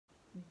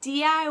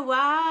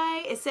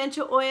DIY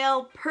essential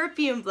oil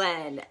perfume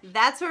blend.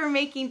 That's what we're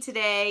making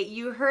today.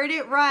 You heard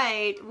it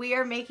right. We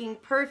are making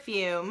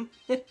perfume.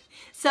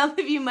 Some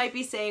of you might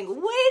be saying, wait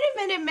a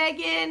minute,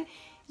 Megan.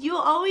 You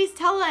always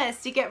tell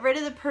us to get rid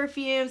of the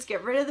perfumes,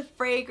 get rid of the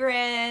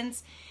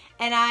fragrance.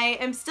 And I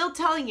am still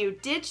telling you,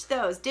 ditch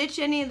those. Ditch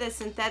any of the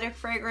synthetic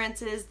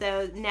fragrances,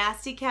 the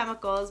nasty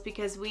chemicals,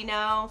 because we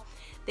know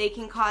they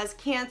can cause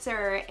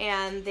cancer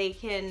and they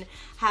can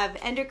have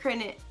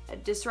endocrine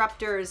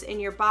disruptors in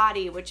your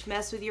body which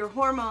mess with your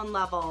hormone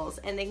levels,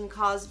 and they can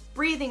cause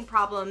breathing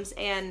problems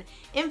and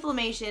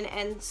inflammation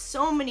and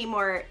so many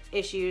more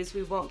issues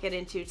we won't get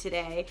into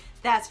today.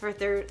 That's for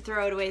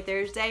Throw It Away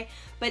Thursday.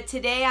 But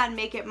today on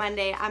Make It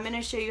Monday, I'm going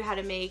to show you how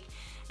to make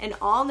an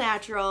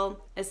all-natural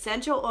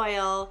essential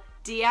oil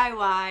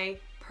DIY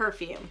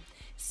perfume.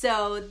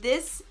 So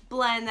this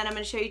blend that I'm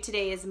going to show you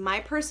today is my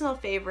personal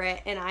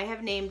favorite, and I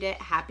have named it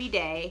Happy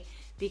Day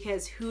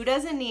because who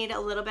doesn't need a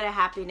little bit of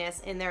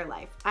happiness in their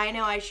life? I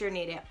know I sure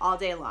need it all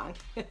day long.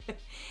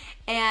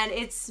 And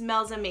it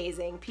smells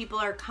amazing. People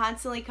are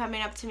constantly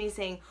coming up to me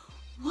saying,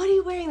 what are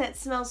you wearing that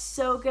smells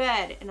so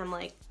good? And I'm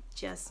like,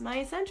 just my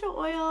essential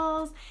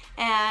oils.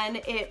 And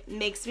it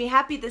makes me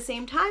happy at the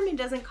same time and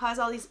doesn't cause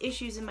all these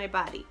issues in my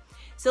body.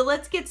 So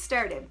let's get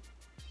started.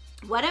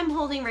 What I'm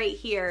holding right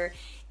here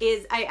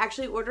is I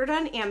actually ordered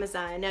on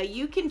Amazon. Now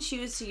you can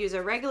choose to use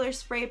a regular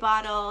spray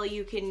bottle,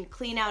 you can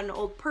clean out an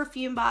old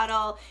perfume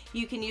bottle,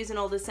 you can use an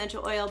old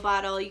essential oil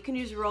bottle, you can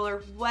use a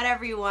roller,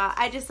 whatever you want.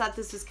 I just thought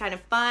this was kind of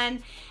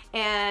fun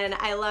and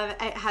I love it.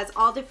 It has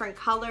all different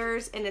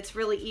colors and it's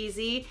really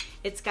easy.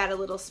 It's got a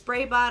little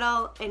spray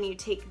bottle and you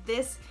take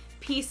this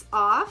piece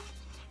off,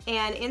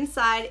 and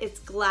inside it's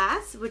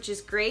glass, which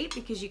is great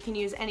because you can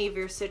use any of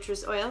your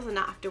citrus oils and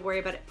not have to worry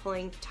about it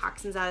pulling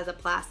toxins out of the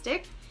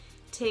plastic.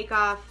 Take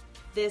off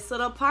this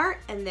little part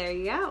and there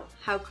you go.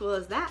 How cool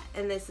is that?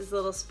 And this is a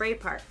little spray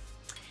part.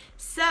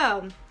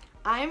 So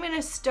I'm going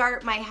to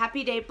start my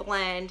Happy Day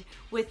blend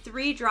with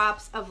 3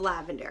 drops of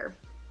lavender.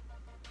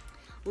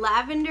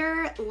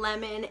 Lavender,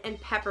 lemon, and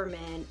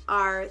peppermint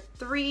are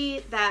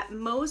 3 that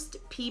most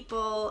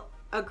people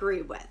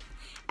agree with.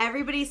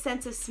 Everybody's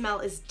sense of smell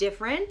is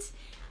different,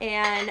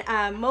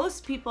 and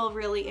most people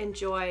really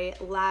enjoy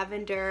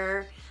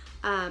lavender,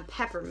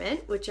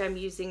 peppermint, which I'm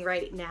using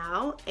right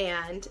now,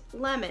 and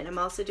lemon. I'm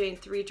also doing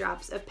 3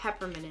 drops of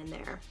peppermint in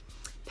there.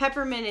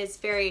 Peppermint is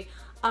very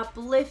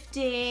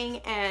uplifting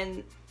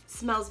and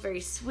smells very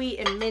sweet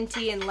and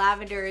minty, and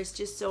lavender is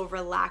just so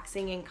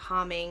relaxing and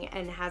calming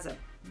and has a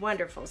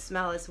wonderful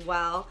smell as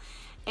well.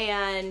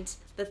 And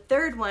the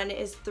third one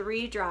is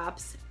 3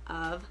 drops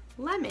of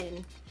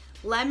lemon.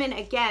 Lemon,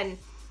 again,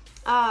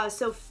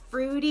 so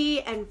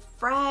fruity and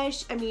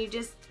fresh. I mean, you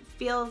just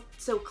feel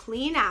so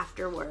clean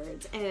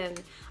afterwards.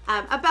 And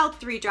about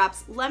 3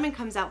 drops. Lemon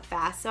comes out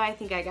fast, so I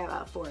think I got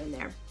about 4 in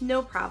there.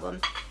 No problem.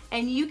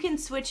 And you can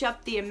switch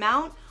up the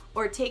amount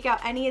or take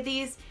out any of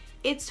these.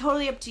 It's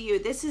totally up to you.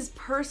 This is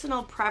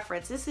personal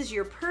preference. This is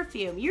your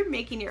perfume. You're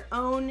making your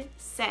own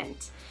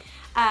scent.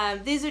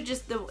 This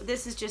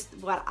is just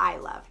what I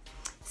love.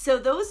 So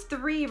those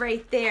 3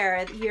 right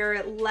there,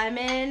 your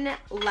lemon,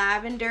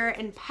 lavender,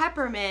 and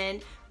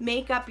peppermint,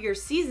 make up your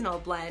seasonal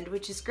blend,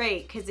 which is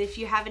great because if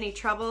you have any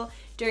trouble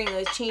during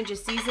those change of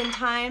season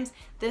times,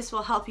 this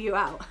will help you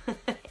out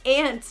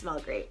and smell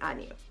great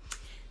on you.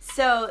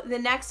 So the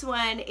next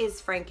one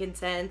is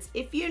frankincense.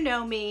 If you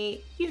know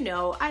me, you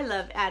know I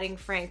love adding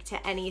frank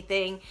to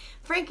anything.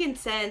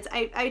 Frankincense,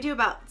 I do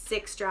about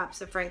 6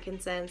 drops of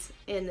frankincense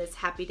in this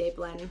Happy Day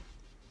blend.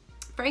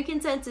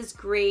 Frankincense is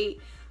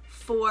great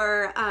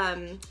for,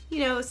 you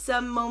know,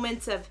 some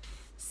moments of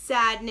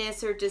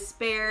sadness or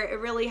despair. It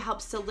really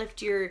helps to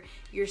lift your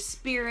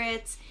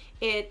spirits.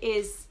 It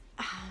is,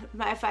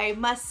 if I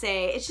must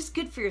say, it's just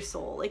good for your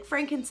soul. Like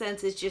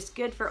frankincense is just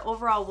good for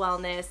overall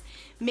wellness,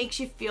 makes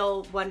you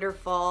feel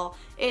wonderful.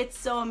 It's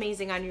so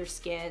amazing on your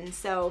skin.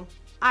 So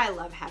I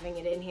love having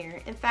it in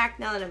here. In fact,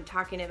 now that I'm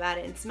talking about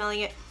it and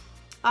smelling it,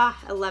 I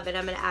love it.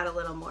 I'm gonna add a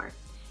little more.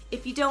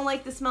 If you don't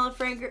like the smell of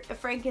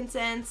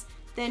frankincense,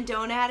 then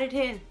don't add it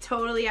in.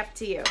 Totally up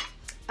to you.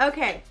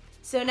 Okay,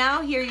 so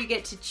now here you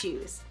get to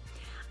choose.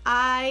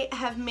 I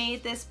have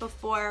made this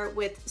before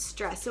with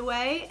Stress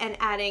Away and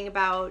adding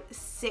about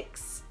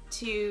 6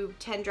 to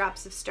 10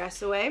 drops of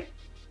Stress Away,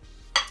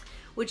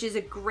 which is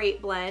a great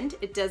blend.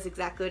 It does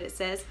exactly what it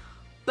says.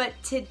 But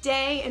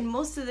today and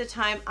most of the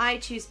time I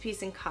choose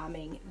Peace and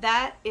Calming.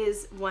 That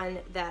is one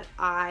that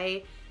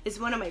is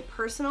one of my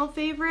personal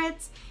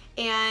favorites,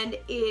 and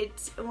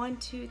it's 1,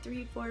 2,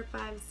 3, 4,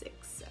 5,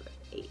 6, 7,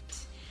 8.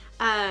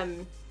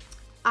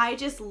 I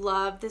just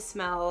love the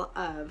smell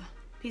of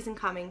Peace and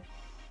Calming.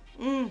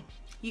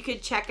 You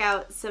could check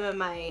out some of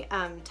my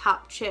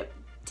top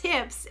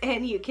tips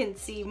and you can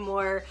see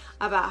more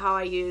about how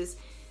I use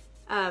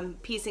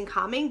Peace and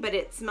Calming, but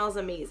it smells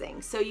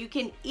amazing. So you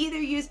can either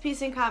use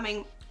Peace and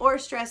Calming or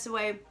Stress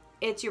Away.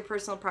 It's your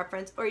personal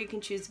preference, or you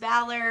can choose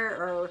Valor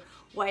or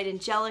White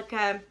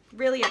Angelica,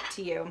 really up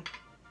to you.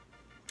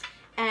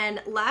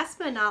 And last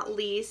but not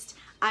least,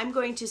 I'm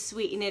going to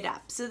sweeten it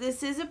up. So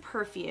this is a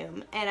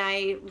perfume, and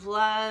I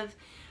love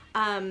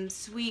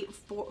sweet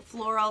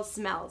floral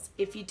smells.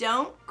 If you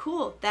don't,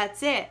 cool,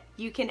 that's it.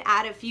 You can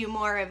add a few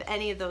more of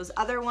any of those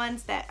other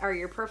ones that are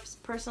your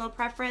personal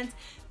preference,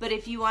 but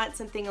if you want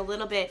something a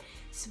little bit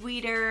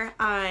sweeter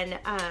on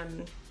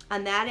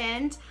that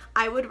end,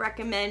 I would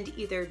recommend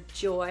either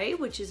Joy,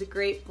 which is a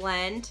great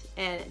blend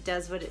and it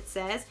does what it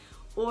says,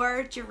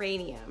 or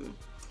Geranium.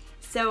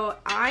 So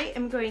I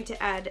am going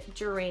to add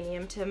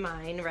Geranium to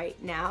mine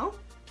right now.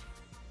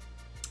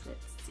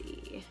 Let's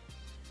see.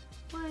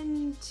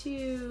 1,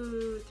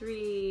 2,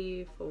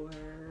 3, 4,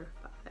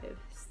 5,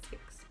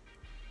 6,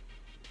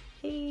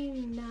 8,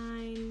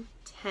 9,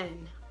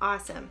 10.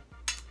 Awesome.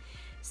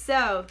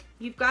 So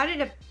you've got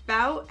it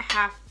about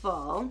half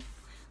full.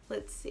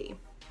 Let's see.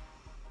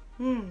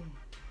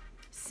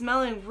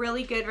 Smelling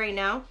really good right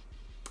now.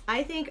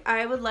 I think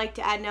I would like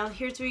to add, now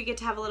here's where you get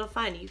to have a little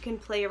fun. You can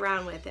play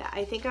around with it.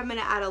 I think I'm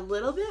gonna add a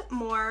little bit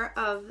more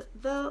of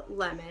the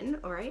lemon,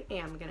 or I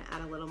am gonna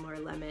add a little more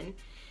lemon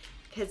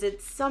because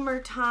it's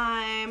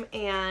summertime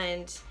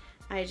and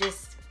I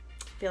just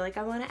feel like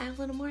I wanna add a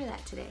little more of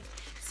that today.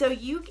 So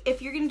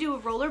if you're gonna do a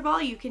roller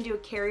ball, you can do a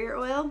carrier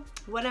oil.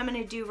 What I'm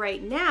gonna do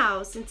right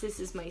now, since this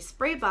is my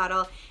spray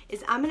bottle,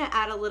 is I'm gonna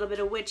add a little bit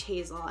of witch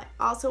hazel. I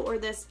also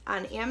ordered this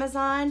on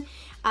Amazon.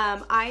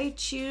 I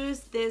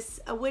choose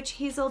this witch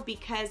hazel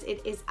because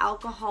it is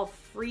alcohol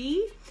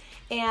free,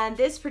 and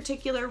this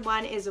particular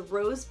one is a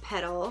rose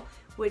petal,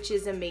 which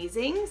is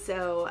amazing.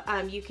 So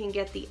you can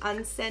get the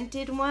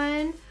unscented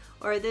one,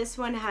 or this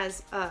one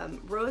has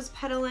rose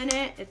petal in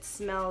it. It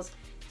smells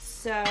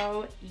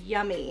so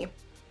yummy.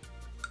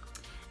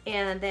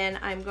 And then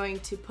I'm going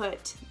to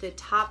put the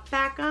top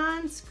back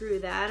on, screw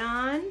that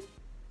on.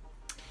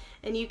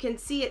 And you can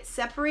see it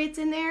separates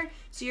in there,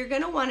 so you're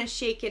gonna wanna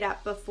shake it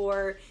up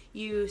before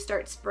you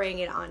start spraying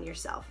it on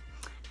yourself.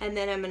 And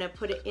then I'm gonna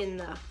put it in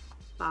the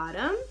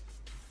bottom.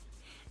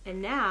 And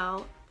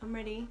now I'm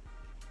ready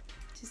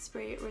to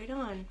spray it right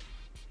on.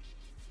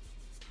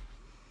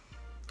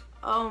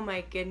 Oh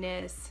my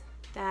goodness,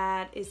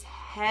 that is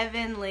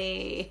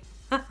heavenly.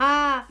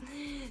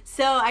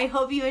 So I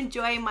hope you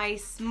enjoy my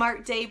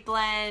Smart Day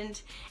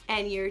blend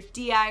and your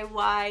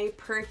DIY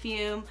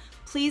perfume.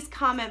 Please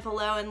comment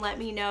below and let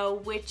me know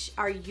which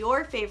are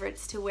your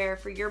favorites to wear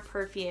for your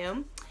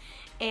perfume,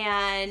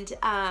 and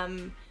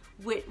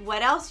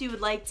what else you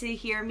would like to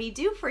hear me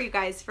do for you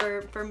guys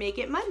for Make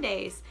It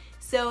Mondays.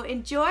 So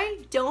enjoy.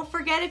 Don't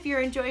forget, if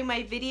you're enjoying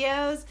my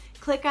videos,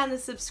 click on the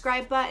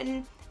subscribe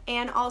button,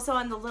 and also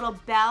on the little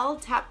bell,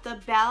 tap the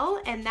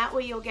bell, and that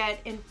way you'll get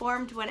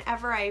informed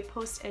whenever I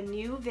post a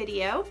new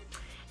video.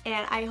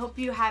 And I hope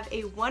you have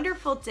a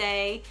wonderful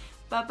day.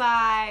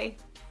 Bye-bye.